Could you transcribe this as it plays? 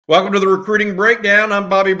Welcome to the Recruiting Breakdown. I'm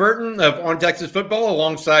Bobby Burton of On Texas Football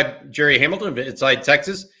alongside Jerry Hamilton of Inside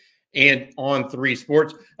Texas and On 3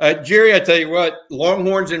 Sports. Jerry, I tell you what,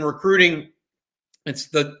 Longhorns in recruiting, it's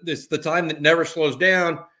the time that never slows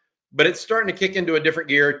down, but it's starting to kick into a different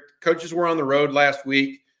gear. Coaches were on the road last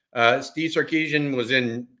week. Steve Sarkisian was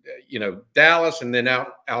in Dallas and then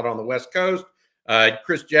out on the West Coast.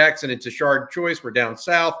 Chris Jackson and Tashard Choice were down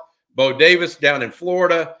south. Bo Davis down in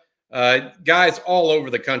Florida. Guys all over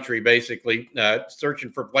the country, basically, searching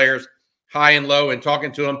for players high and low and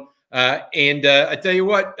talking to them. I tell you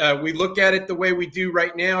what, we look at it the way we do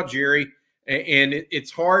right now, Jerry, and it's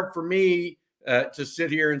hard for me to sit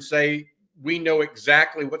here and say we know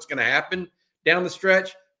exactly what's going to happen down the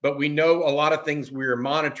stretch, but we know a lot of things we're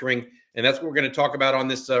monitoring, and that's what we're going to talk about on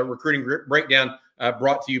this recruiting breakdown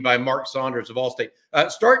brought to you by Mark Saunders of Allstate.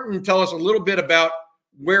 Start and tell us a little bit about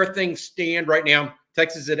where things stand right now.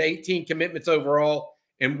 Texas at 18 commitments overall,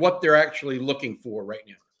 and what they're actually looking for right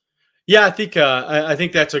now. Yeah, I think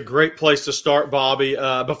that's a great place to start, Bobby.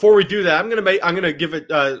 Before we do that, I'm gonna give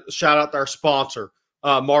a shout out to our sponsor,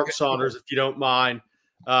 Mark Saunders, if you don't mind.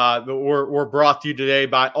 But we're brought to you today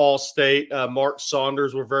by Allstate. Mark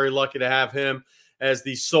Saunders, we're very lucky to have him as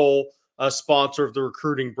the sole sponsor of the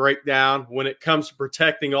Recruiting Breakdown. When it comes to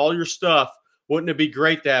protecting all your stuff, wouldn't it be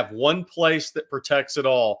great to have one place that protects it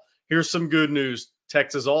all? Here's some good news.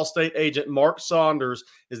 Texas Allstate agent Mark Saunders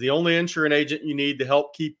is the only insurance agent you need to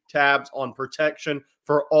help keep tabs on protection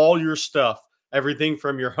for all your stuff. Everything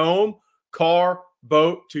from your home, car,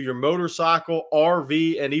 boat, to your motorcycle,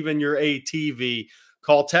 RV, and even your ATV.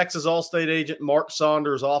 Call Texas Allstate agent Mark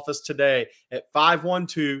Saunders' office today at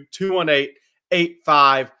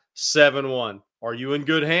 512-218-8571. Are you in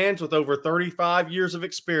good hands? With over 35 years of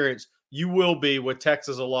experience, you will be with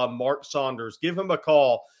Texas alum Mark Saunders. Give him a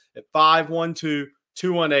call at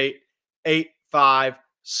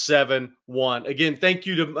 512-218-8571. Again, thank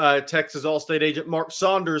you to Texas Allstate agent Mark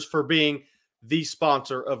Saunders for being the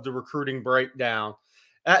sponsor of the Recruiting Breakdown.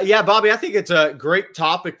 Yeah, Bobby, I think it's a great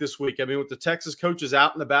topic this week. I mean, with the Texas coaches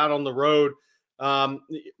out and about on the road,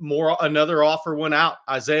 another offer went out.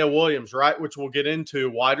 Isaiah Williams, right, which we'll get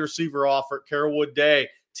into. Wide receiver offer at Carrollwood Day,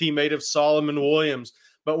 teammate of Solomon Williams.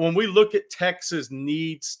 But when we look at Texas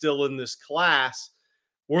needs still in this class,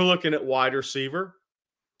 we're looking at wide receiver.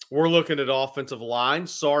 We're looking at offensive line.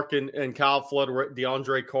 Sark and Kyle Flood were at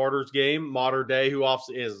DeAndre Carter's game, modern day, who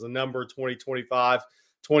obviously is the number 2025,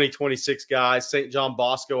 2026 guys. St. John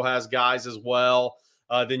Bosco has guys as well.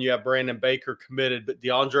 Then you have Brandon Baker committed. But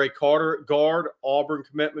DeAndre Carter, guard, Auburn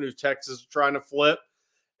commitment, who Texas is trying to flip.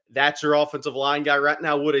 That's your offensive line guy right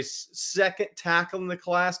now. Would a second tackle in the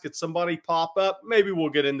class, could somebody pop up? Maybe we'll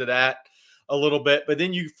get into that a little bit. But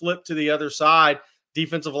then you flip to the other side.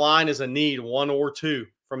 Defensive line is a need, one or two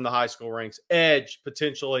from the high school ranks. Edge,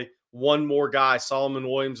 potentially one more guy. Solomon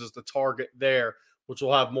Williams is the target there, which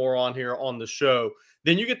we'll have more on here on the show.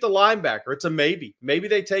 Then you get the linebacker. It's a maybe. Maybe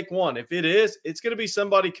they take one. If it is, it's going to be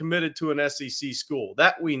somebody committed to an SEC school.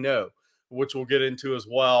 That we know, which we'll get into as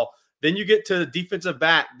well. Then you get to the defensive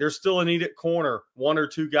back. There's still a need at corner. One or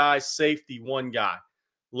two guys, safety, one guy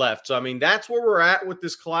left. So, I mean, that's where we're at with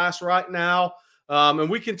this class right now. And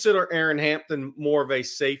we consider Aaron Hampton more of a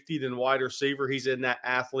safety than wide receiver. He's in that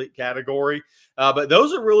athlete category. But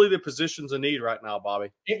those are really the positions of need right now,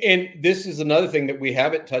 Bobby. And this is another thing that we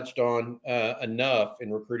haven't touched on enough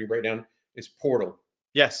in recruiting breakdown is portal.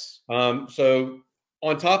 Yes. So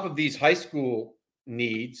on top of these high school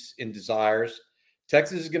needs and desires,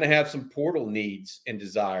 Texas is going to have some portal needs and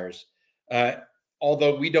desires.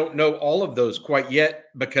 Although we don't know all of those quite yet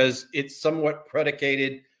because it's somewhat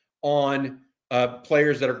predicated on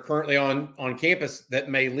players that are currently on campus that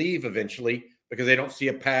may leave eventually because they don't see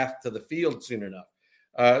a path to the field soon enough.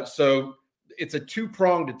 So it's a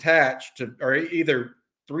two-pronged attach to, or either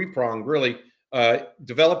three-pronged really,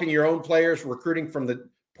 developing your own players, recruiting from the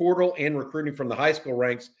portal and recruiting from the high school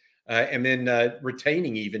ranks, and then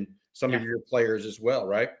retaining even some of your players as well,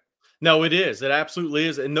 right? No, it is. It absolutely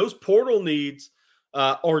is. And those portal needs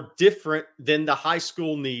are different than the high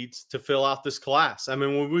school needs to fill out this class. I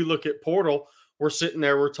mean, when we look at portal, we're sitting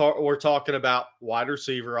there, we're talking about wide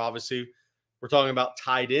receiver, obviously. We're talking about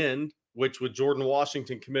tight end, which with Jordan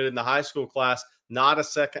Washington committed in the high school class, not a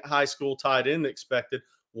second high school tight end expected.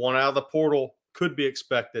 One out of the portal could be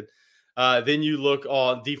expected. Then you look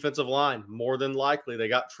on defensive line. More than likely, they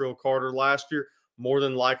got Trill Carter last year. More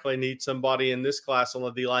than likely need somebody in this class on the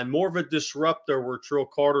D-line. More of a disruptor where Trill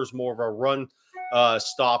Carter's more of a run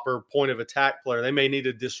stopper, point of attack player. They may need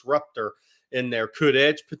a disruptor in there. Could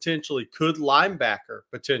edge potentially, could linebacker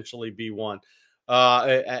potentially be one.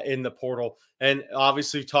 in the portal. And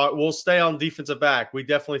obviously, we'll stay on defensive back. We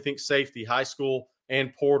definitely think safety, high school,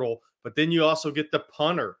 and portal. But then you also get the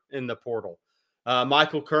punter in the portal.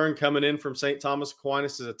 Michael Kern coming in from St. Thomas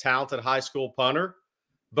Aquinas is a talented high school punter.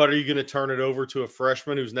 But are you going to turn it over to a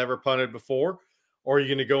freshman who's never punted before? Or are you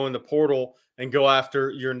going to go in the portal and go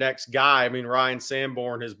after your next guy? I mean, Ryan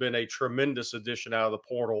Sanborn has been a tremendous addition out of the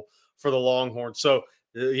portal for the Longhorns. So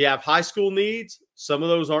you have high school needs. Some of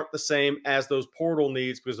those aren't the same as those portal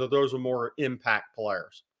needs because those are more impact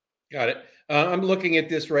players. Got it. I'm looking at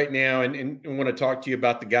this right now and want to talk to you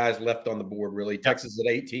about the guys left on the board, really. Texas at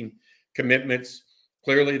 18 commitments.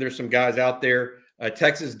 Clearly, there's some guys out there.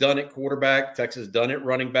 Texas done at quarterback. Texas done at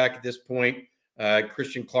running back at this point.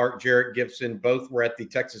 Christian Clark, Jarrett Gibson, both were at the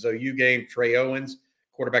Texas OU game. Trey Owens,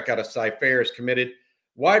 quarterback out of Cy-Fair, is committed.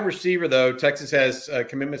 Wide receiver, though, Texas has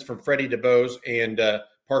commitments from Freddie DeBose and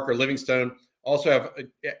Parker Livingstone. Also have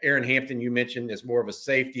Aaron Hampton, you mentioned, is more of a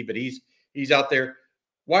safety, but he's out there.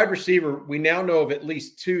 Wide receiver, we now know of at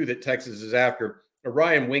least two that Texas is after.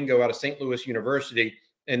 Ryan Wingo out of St. Louis University.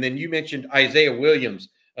 And then you mentioned Isaiah Williams,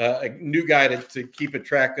 a new guy to keep a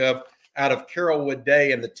track of out of Carrollwood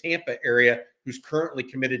Day in the Tampa area, who's currently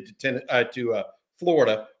committed to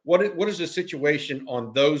Florida. What is the situation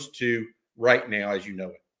on those two right now, as you know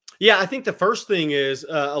it? Yeah, I think the first thing is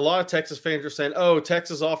a lot of Texas fans are saying, oh,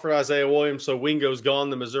 Texas offered Isaiah Williams, so Wingo's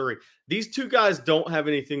gone to Missouri. These two guys don't have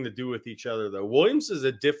anything to do with each other, though. Williams is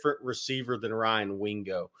a different receiver than Ryan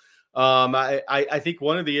Wingo. I think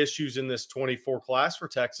one of the issues in this 24 class for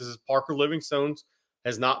Texas is Parker Livingstone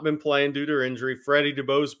has not been playing due to injury. Freddie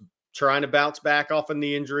DeBose trying to bounce back off a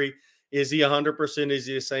knee injury. Is he 100%? Is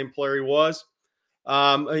he the same player he was?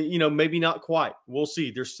 Maybe not quite. We'll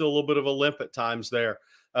see. There's still a little bit of a limp at times there.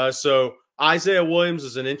 So Isaiah Williams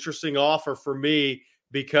is an interesting offer for me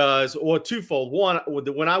because, twofold. One,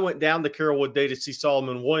 when I went down to Carrollwood Day to see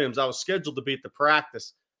Solomon Williams, I was scheduled to be at the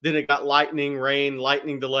practice. Then it got lightning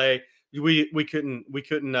delay. We couldn't,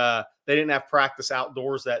 they didn't have practice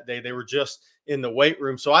outdoors that day. They were just in the weight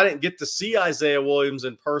room. So I didn't get to see Isaiah Williams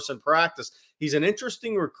in person practice. He's an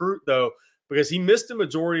interesting recruit, though, because he missed the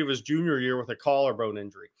majority of his junior year with a collarbone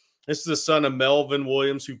injury. This is the son of Melvin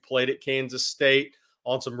Williams, who played at Kansas State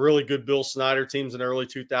on some really good Bill Snyder teams in the early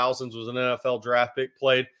 2000s, was an NFL draft pick,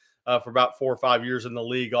 played for about 4 or 5 years in the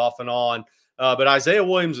league off and on. But Isaiah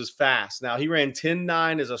Williams is fast. Now, he ran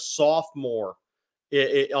 10.9 as a sophomore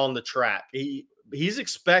on the track. He's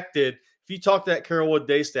expected, if you talk to that Carrollwood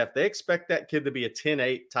Day staff, they expect that kid to be a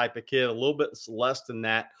 10.8 type of kid, a little bit less than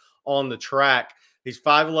that on the track. He's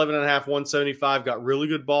 5'11 and a half, 175, got really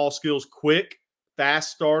good ball skills, quick,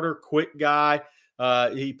 fast starter, quick guy.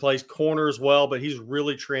 He plays corner as well, but he's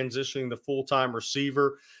really transitioning to full-time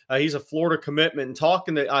receiver. He's a Florida commitment. And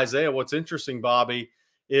talking to Isaiah, what's interesting, Bobby,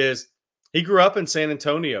 is he grew up in San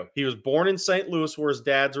Antonio. He was born in St. Louis, where his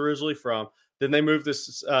dad's originally from. Then they moved to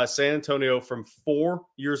San Antonio from 4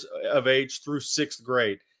 years of age through 6th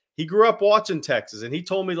grade. He grew up watching Texas, and he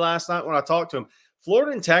told me last night when I talked to him,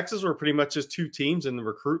 Florida and Texas were pretty much his two teams in the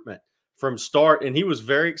recruitment from start, and he was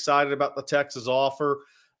very excited about the Texas offer.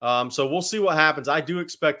 So we'll see what happens. I do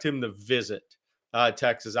expect him to visit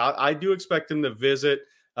Texas. I do expect him to visit.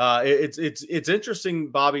 It's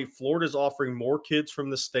interesting, Bobby. Florida's offering more kids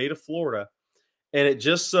from the state of Florida, and it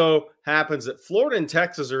just so happens that Florida and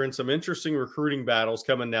Texas are in some interesting recruiting battles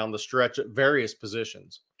coming down the stretch at various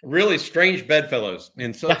positions. Really strange bedfellows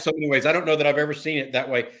in so many ways. I don't know that I've ever seen it that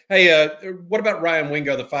way. Hey, what about Ryan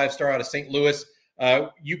Wingo, the 5-star out of St. Louis?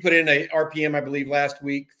 You put in a RPM, I believe, last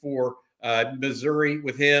week for Missouri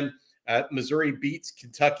with him. Missouri beats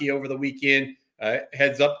Kentucky over the weekend,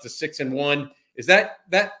 heads up to 6-1. Is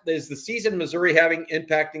is the season Missouri having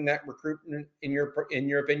impacting that recruitment in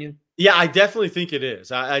your opinion? Yeah, I definitely think it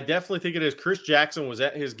is. I definitely think it is. Chris Jackson was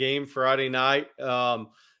at his game Friday night.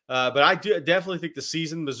 But I definitely think the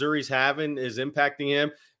season Missouri's having is impacting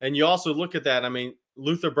him. And you also look at that. I mean,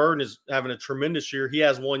 Luther Burden is having a tremendous year. He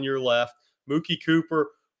has 1 year left. Mookie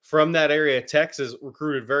Cooper from that area, Texas,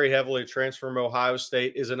 recruited very heavily, transfer from Ohio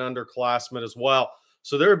State, is an underclassman as well.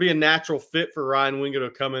 So there would be a natural fit for Ryan Wingo to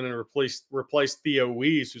come in and replace Theo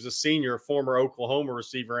Wees, who's a senior, former Oklahoma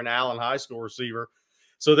receiver and Allen High School receiver.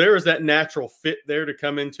 So there is that natural fit there to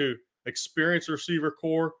come into experienced receiver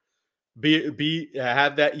core,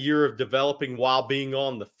 have that year of developing while being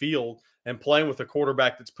on the field and playing with a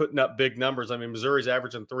quarterback that's putting up big numbers. I mean, Missouri's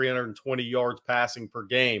averaging 320 yards passing per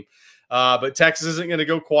game. But Texas isn't going to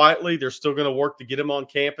go quietly. They're still going to work to get him on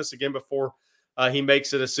campus again before he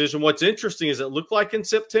makes a decision. What's interesting is it looked like in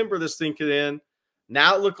September this thing could end.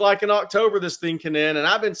 Now it looked like in October this thing can end. And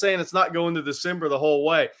I've been saying it's not going to December the whole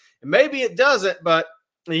way. And maybe it doesn't, but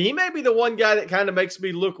He may be the one guy that kind of makes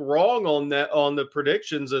me look wrong on the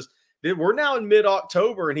predictions. Is that we're now in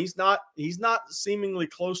mid-October and he's not seemingly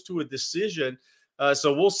close to a decision.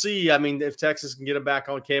 So we'll see. I mean, if Texas can get him back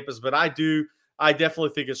on campus, but I definitely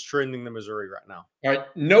think it's trending to Missouri right now. All right,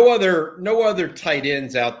 no other tight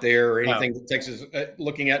ends out there or anything that Texas is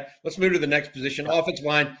looking at. Let's move to the next position, offensive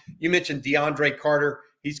line. You mentioned DeAndre Carter.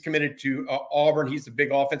 He's committed to Auburn. He's the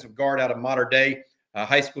big offensive guard out of Mater Dei,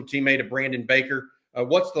 high school teammate of Brandon Baker.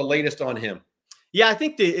 What's the latest on him? Yeah, I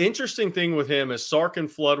think the interesting thing with him is Sark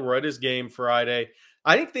and Flood were at his game Friday.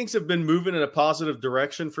 I think things have been moving in a positive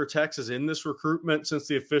direction for Texas in this recruitment since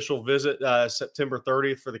the official visit September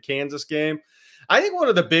 30th for the Kansas game. I think one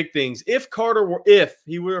of the big things, if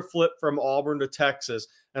he were to flip from Auburn to Texas,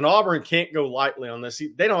 and Auburn can't go lightly on this,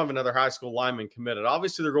 they don't have another high school lineman committed.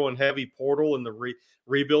 Obviously, they're going heavy portal in the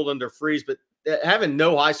rebuild under Freeze, but having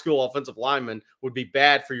no high school offensive lineman would be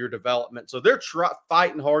bad for your development. So they're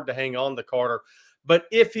fighting hard to hang on to Carter. But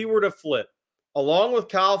if he were to flip, along with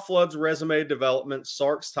Kyle Flood's resume development,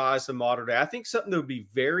 Sark's ties to Mater Dei, I think something that would be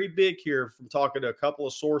very big here from talking to a couple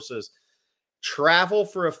of sources, travel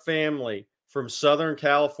for a family from Southern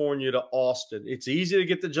California to Austin. It's easy to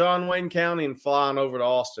get to John Wayne County and flying over to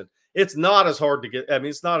Austin. It's not as hard to get. I mean,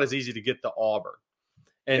 it's not as easy to get to Auburn.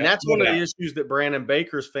 And that's one of the issues that Brandon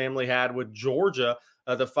Baker's family had with Georgia,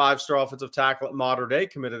 the 5-star offensive tackle at Mater Dei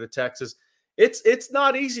committed to Texas. It's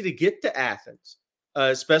not easy to get to Athens,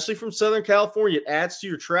 especially from Southern California. It adds to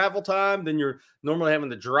your travel time. Then you're normally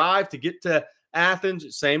having to drive to get to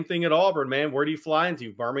Athens. Same thing at Auburn, man. Where do you fly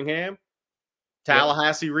into? Birmingham?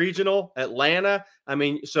 Tallahassee Regional, Atlanta. I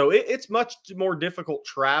mean, so it's much more difficult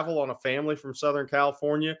travel on a family from Southern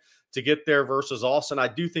California to get there versus Austin. I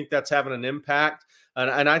do think that's having an impact.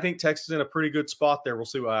 And I think Texas is in a pretty good spot there. We'll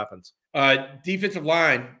see what happens. Defensive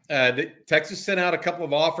line. Texas sent out a couple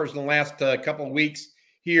of offers in the last couple of weeks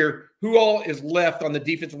here. Who all is left on the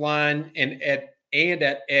defensive line and at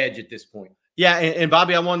edge at this point? Yeah, and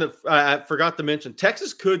Bobby, I forgot to mention,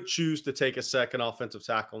 Texas could choose to take a second offensive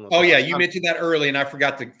tackle. You mentioned that early, and I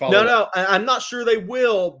forgot to follow. No, I'm not sure they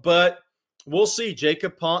will, but we'll see.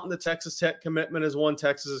 Jacob Ponton, the Texas Tech commitment, is one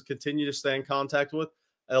Texas has continued to stay in contact with,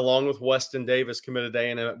 along with Weston Davis, committed to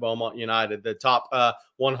A&M at Belmont United, the top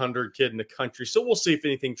 100 kid in the country. So we'll see if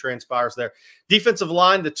anything transpires there. Defensive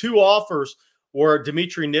line, the two offers were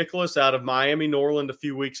Dimitri Nicholas out of Miami Norland a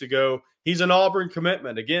few weeks ago. He's an Auburn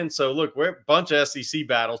commitment again. So look, we're a bunch of SEC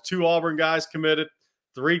battles. 2 Auburn guys committed,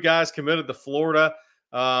 3 guys committed to Florida.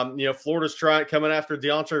 Florida's coming after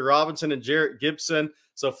DeAndre Robinson and Jarrett Gibson.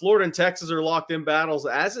 So Florida and Texas are locked in battles,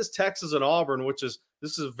 as is Texas and Auburn,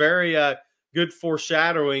 this is very good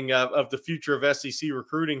foreshadowing of the future of SEC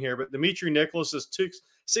recruiting here. But Dimitri Nicholas is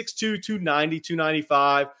 6'2", 290,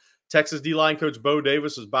 295. Texas D-line coach Bo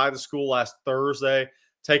Davis was by the school last Thursday.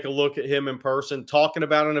 Take a look at him in person, talking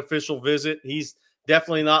about an official visit. He's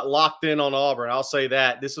definitely not locked in on Auburn. I'll say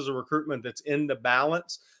that. This is a recruitment that's in the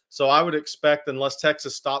balance. So I would expect, unless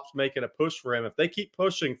Texas stops making a push for him, if they keep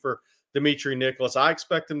pushing for Dimitri Nicholas, I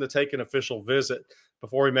expect him to take an official visit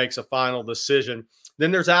before he makes a final decision.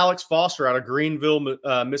 Then there's Alex Foster out of Greenville,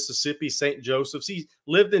 Mississippi, St. Joseph's. He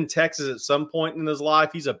lived in Texas at some point in his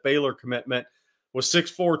life. He's a Baylor commitment. Was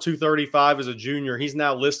 6'4", 235 as a junior. He's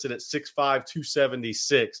now listed at 6'5",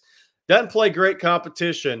 276. Doesn't play great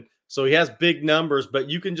competition, so he has big numbers, but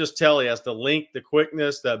you can just tell he has the length, the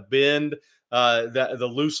quickness, the bend,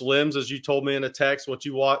 the loose limbs, as you told me in a text, what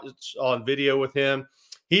you watched on video with him.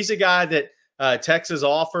 He's a guy that Texas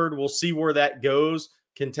offered. We'll see where that goes.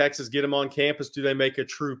 Can Texas get him on campus? Do they make a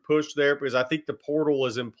true push there? Because I think the portal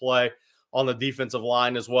is in play on the defensive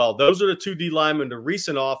line as well. Those are the 2 D linemen to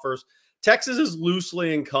recent offers. Texas is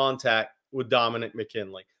loosely in contact with Dominic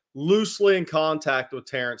McKinley, loosely in contact with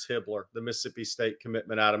Terrence Hibbler, the Mississippi State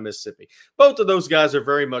commitment out of Mississippi. Both of those guys are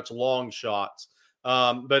very much long shots.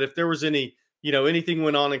 But if there was anything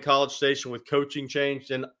went on in College Station with coaching change,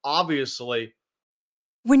 then obviously.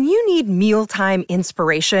 When you need mealtime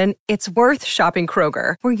inspiration, it's worth shopping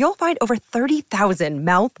Kroger, where you'll find over 30,000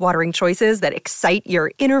 mouth-watering choices that excite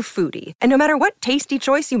your inner foodie. And no matter what tasty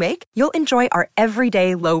choice you make, you'll enjoy our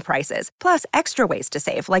everyday low prices, plus extra ways to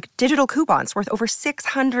save, like digital coupons worth over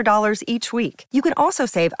 $600 each week. You can also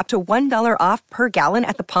save up to $1 off per gallon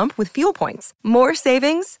at the pump with fuel points. More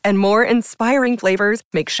savings and more inspiring flavors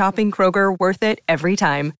make shopping Kroger worth it every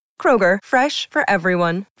time. Kroger, fresh for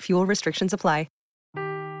everyone. Fuel restrictions apply.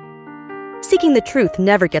 Seeking the truth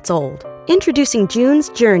never gets old. Introducing June's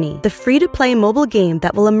Journey, the free-to-play mobile game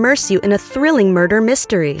that will immerse you in a thrilling murder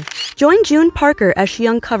mystery. Join June Parker as she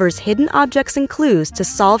uncovers hidden objects and clues to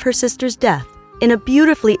solve her sister's death in a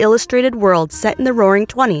beautifully illustrated world set in the Roaring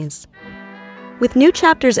 '20s. With new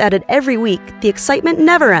chapters added every week, the excitement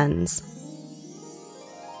never ends.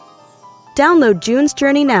 Download June's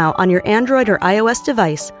Journey now on your Android or iOS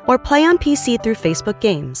device, or play on PC through Facebook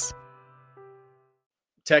Games.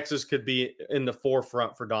 Texas could be in the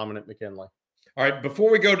forefront for Dominic McKinley. All right, before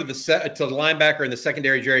we go to the linebacker and the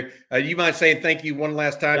secondary, Jerry, do you mind saying thank you one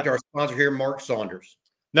last time to our sponsor here, Mark Saunders?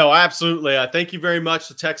 No, absolutely. Thank you very much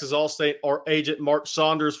to Texas Allstate agent Mark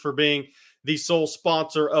Saunders for being the sole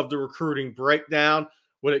sponsor of the Recruiting Breakdown.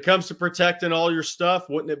 When it comes to protecting all your stuff,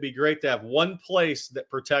 wouldn't it be great to have one place that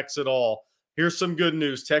protects it all? Here's some good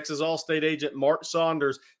news. Texas Allstate agent Mark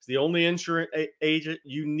Saunders is the only insurance agent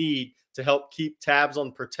you need to help keep tabs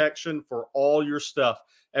on protection for all your stuff.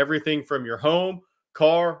 Everything from your home,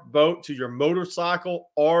 car, boat, to your motorcycle,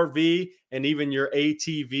 RV, and even your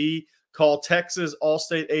ATV. Call Texas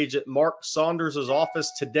Allstate agent Mark Saunders'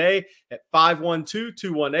 office today at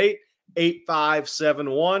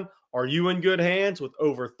 512-218-8571. Are you in good hands? With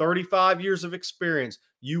over 35 years of experience,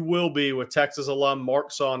 you will be with Texas alum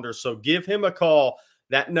Mark Saunders. So give him a call.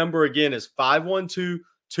 That number again is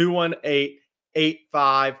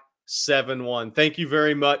 512-218-8571. Thank you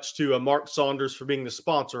very much to Mark Saunders for being the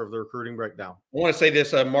sponsor of the Recruiting Breakdown. I want to say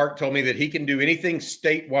this. Mark told me that he can do anything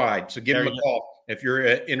statewide. So give him a call if you're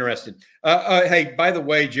interested. Hey, by the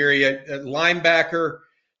way, Jerry, linebacker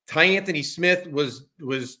Ty Anthony Smith was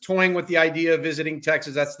toying with the idea of visiting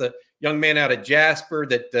Texas. That's the young man out of Jasper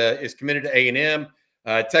that is committed to A&M.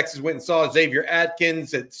 Texas went and saw Xavier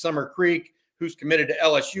Atkins at Summer Creek, who's committed to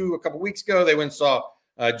LSU a couple weeks ago. They went and saw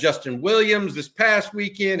Justin Williams this past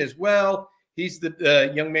weekend as well. He's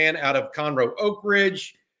the young man out of Conroe Oak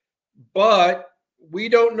Ridge. But we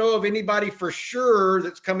don't know of anybody for sure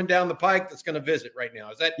that's coming down the pike that's going to visit right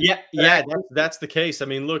now. Is that? Yeah, that's the case. I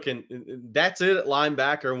mean, look, and that's it at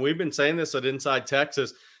linebacker. And we've been saying this at Inside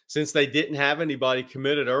Texas since they didn't have anybody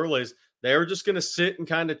committed early. They were just going to sit and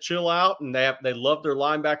kind of chill out, and they love their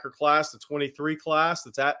linebacker class, the 23 class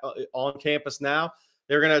that's on campus now.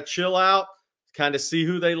 They're going to chill out, kind of see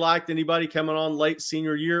who they liked, anybody coming on late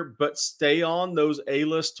senior year, but stay on those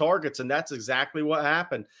A-list targets, and that's exactly what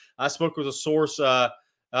happened. I spoke with a source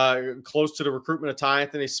close to the recruitment of Ty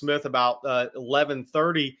Anthony Smith about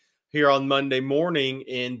 11:30 here on Monday morning,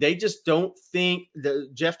 and they just don't think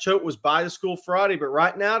that Jeff Choate was by the school Friday, but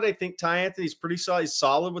right now they think Ty Anthony's pretty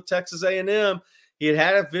solid with Texas A&M. He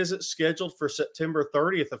had a visit scheduled for September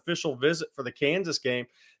 30th, official visit for the Kansas game.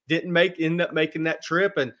 Didn't end up making that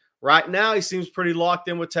trip, and right now he seems pretty locked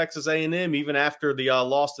in with Texas A&M, even after the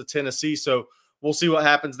loss to Tennessee. So we'll see what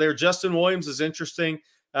happens there. Justin Williams is interesting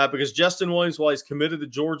because Justin Williams, while he's committed to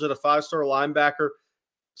Georgia, the 5-star linebacker,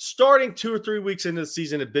 starting 2 or 3 weeks into the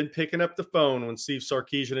season, had been picking up the phone when Steve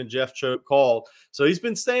Sarkisian and Jeff Choate called. So he's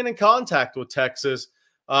been staying in contact with Texas.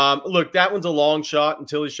 Look, that one's a long shot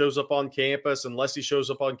until he shows up on campus. Unless he shows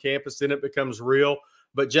up on campus, then it becomes real.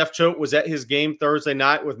 But Jeff Choate was at his game Thursday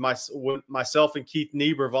night with myself and Keith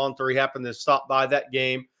Niebuhr. Voluntary happened to stop by that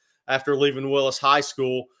game after leaving Willis High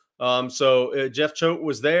School. So Jeff Choate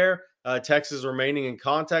was there. Texas remaining in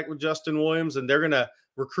contact with Justin Williams, and they're going to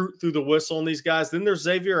recruit through the whistle on these guys. Then there's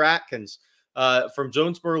Xavier Atkins from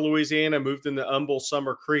Jonesboro, Louisiana, moved into Humble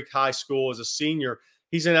Summer Creek High School as a senior.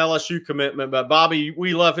 He's an LSU commitment, but Bobby,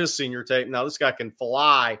 we love his senior tape. Now this guy can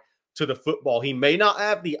fly to the football. He may not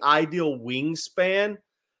have the ideal wingspan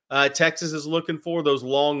Texas is looking for, those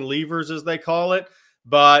long levers as they call it,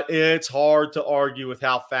 but it's hard to argue with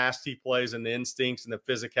how fast he plays and the instincts and the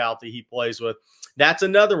physicality he plays with. That's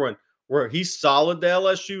another one where he's solid to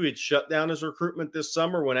LSU. He'd shut down his recruitment this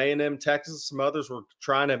summer when A&M, Texas, and some others were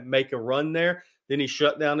trying to make a run there. Then he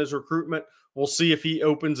shut down his recruitment. We'll see if he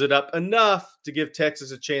opens it up enough to give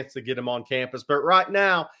Texas a chance to get him on campus. But right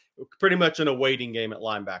now, pretty much in a waiting game at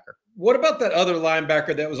linebacker. What about that other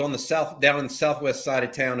linebacker that was on the down in the southwest side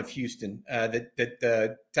of town of Houston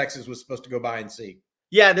that Texas was supposed to go by and see?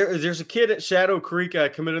 Yeah, there's a kid at Shadow Creek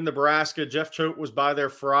committed in Nebraska. Jeff Choate was by there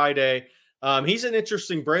Friday. He's an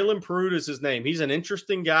interesting – Braylon Pruitt is his name. He's an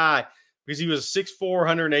interesting guy because he was a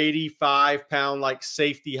 6'4", 185-pound like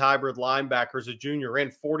safety hybrid linebacker as a junior,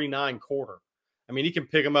 ran 49 quarter. I mean, he can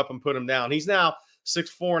pick him up and put him down. He's now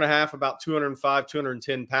 6'4.5", about 205,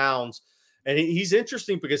 210 pounds. And he's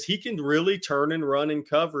interesting because he can really turn and run in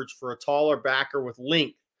coverage for a taller backer with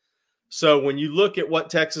length. So when you look at what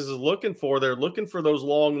Texas is looking for, they're looking for those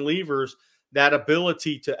long levers, that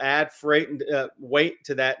ability to add weight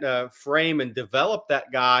to that frame and develop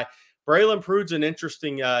that guy. Braylon Pruitt's an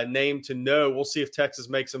interesting name to know. We'll see if Texas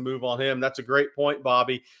makes a move on him. That's a great point,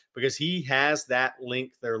 Bobby, because he has that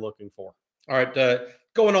length they're looking for. All right,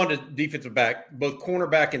 going on to defensive back, both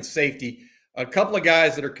cornerback and safety, a couple of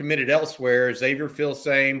guys that are committed elsewhere. Xavier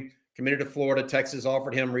Filsaime committed to Florida. Texas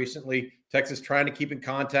offered him recently. Texas trying to keep in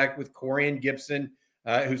contact with Corian Gibson,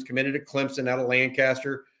 who's committed to Clemson out of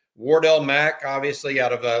Lancaster. Wardell Mack, obviously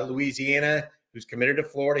out of Louisiana, who's committed to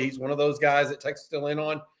Florida. He's one of those guys that Texas still in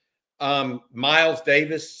on. Miles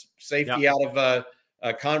Davis, safety out of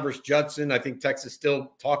Converse Judson. I think Texas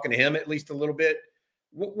still talking to him at least a little bit.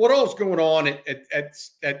 What else going on at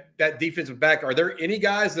that defensive back? Are there any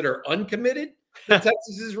guys that are uncommitted that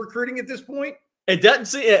Texas is recruiting at this point?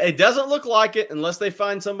 It doesn't look like it unless they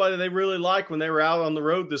find somebody they really like when they were out on the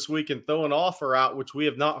road this week and throw an offer out, which we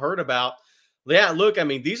have not heard about. Yeah, look, I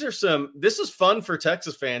mean, this is fun for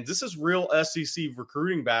Texas fans. This is real SEC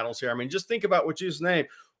recruiting battles here. I mean, just think about what you just named.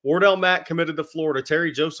 Wardell Mack committed to Florida.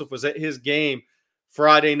 Terry Joseph was at his game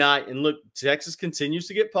Friday night. And look, Texas continues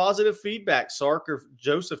to get positive feedback. Sark or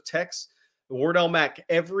Joseph texts Wardell Mack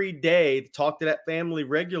every day to talk to that family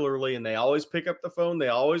regularly, and they always pick up the phone. They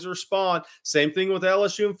always respond. Same thing with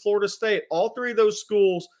LSU and Florida State. All three of those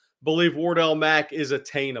schools believe Wardell Mack is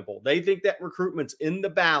attainable. They think that recruitment's in the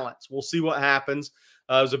balance. We'll see what happens.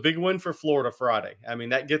 It was a big win for Florida Friday. I mean,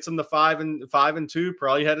 that gets them to 5-2,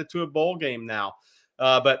 probably headed to a bowl game now.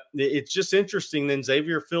 But it's just interesting. Then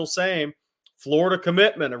Xavier Phil same Florida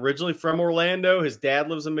commitment, originally from Orlando. His dad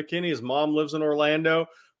lives in McKinney. His mom lives in Orlando.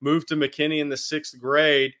 Moved to McKinney in the 6th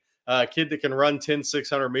grade. A kid that can run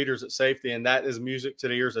 600 meters at safety, and that is music to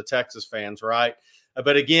the ears of Texas fans, right?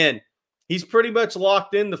 But again, he's pretty much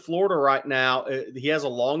locked into Florida right now. He has a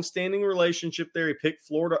long-standing relationship there. He picked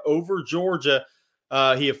Florida over Georgia.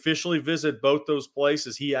 He officially visited both those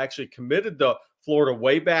places. He actually committed to Florida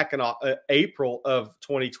way back in April of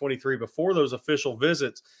 2023 before those official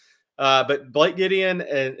visits. But Blake Gideon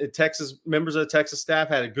and Texas members of the Texas staff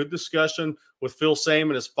had a good discussion with Phil Same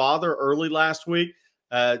and his father early last week.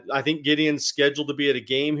 I think Gideon's scheduled to be at a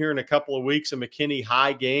game here in a couple of weeks, a McKinney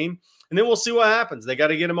High game. And then we'll see what happens. They got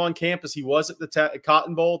to get him on campus. He was at the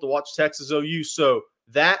Cotton Bowl to watch Texas OU. So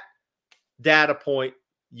that data point,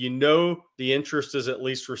 the interest is at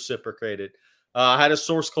least reciprocated. I had a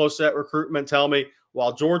source close to that recruitment tell me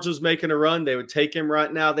while Georgia's making a run, they would take him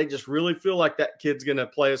right now. They just really feel like that kid's going to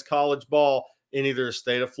play his college ball in either the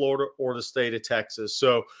state of Florida or the state of Texas.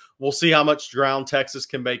 So we'll see how much ground Texas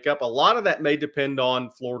can make up. A lot of that may depend on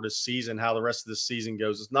Florida's season, how the rest of the season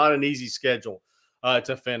goes. It's not an easy schedule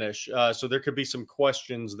to finish. So there could be some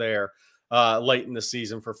questions there late in the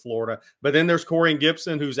season for Florida. But then there's Corian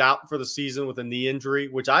Gibson, who's out for the season with a knee injury,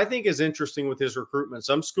 which I think is interesting with his recruitment.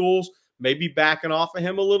 Some schools may be backing off of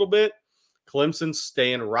him a little bit. Clemson's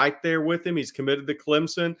staying right there with him. He's committed to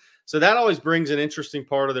Clemson. So that always brings an interesting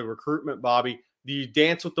part of the recruitment, Bobby. Do you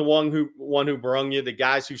dance with the one who brung you, the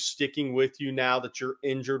guys who's sticking with you now that you're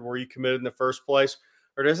injured where you committed in the first place?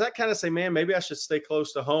 Or does that kind of say, man, maybe I should stay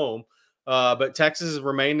close to home? But Texas has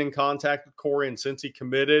remained in contact with Corian since he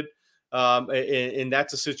committed. And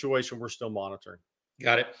that's a situation we're still monitoring.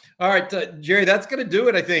 Got it. All right, Jerry, that's going to do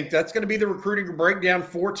it, I think. That's going to be the recruiting breakdown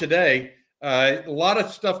for today. A lot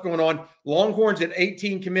of stuff going on. Longhorns at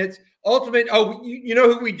 18 commits. Ultimate. Oh, you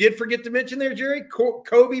know who we did forget to mention there, Jerry?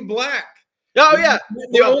 Kobe Black. Oh, yeah.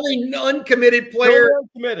 The only uncommitted player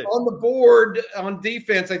on the board on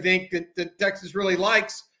defense, I think, that Texas really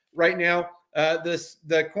likes right now,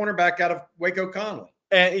 the cornerback out of Waco Conley.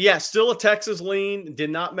 Yeah, still a Texas lean. Did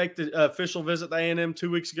not make the official visit to A&M 2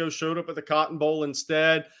 weeks ago. Showed up at the Cotton Bowl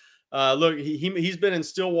instead. Look, he's been in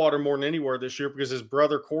Stillwater more than anywhere this year because his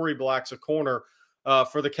brother Corey Black's a corner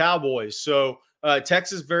for the Cowboys. So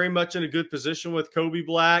Texas very much in a good position with Kobe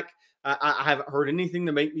Black. I haven't heard anything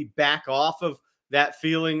to make me back off of that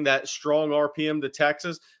feeling, that strong RPM to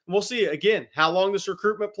Texas. And we'll see, again, how long this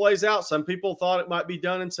recruitment plays out. Some people thought it might be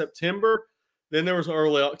done in September. Then there was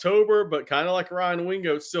early October, but kind of like Ryan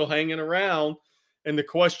Wingo, it's still hanging around. And the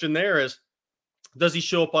question there is, does he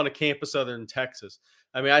show up on a campus other than Texas?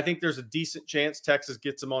 I mean, I think there's a decent chance Texas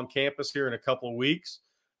gets him on campus here in a couple of weeks,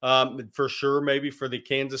 for sure, maybe for the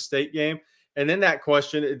Kansas State game. And then the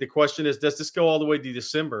question is, does this go all the way to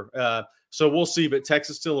December? So we'll see, but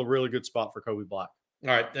Texas still a really good spot for Kobe Black. All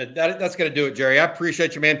right, that's going to do it, Jerry. I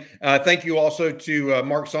appreciate you, man. Thank you also to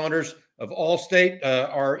Mark Saunders of Allstate,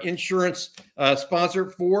 our insurance sponsor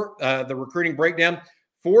for the Recruiting Breakdown.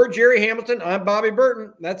 For Jerry Hamilton, I'm Bobby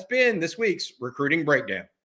Burton. That's been this week's Recruiting Breakdown.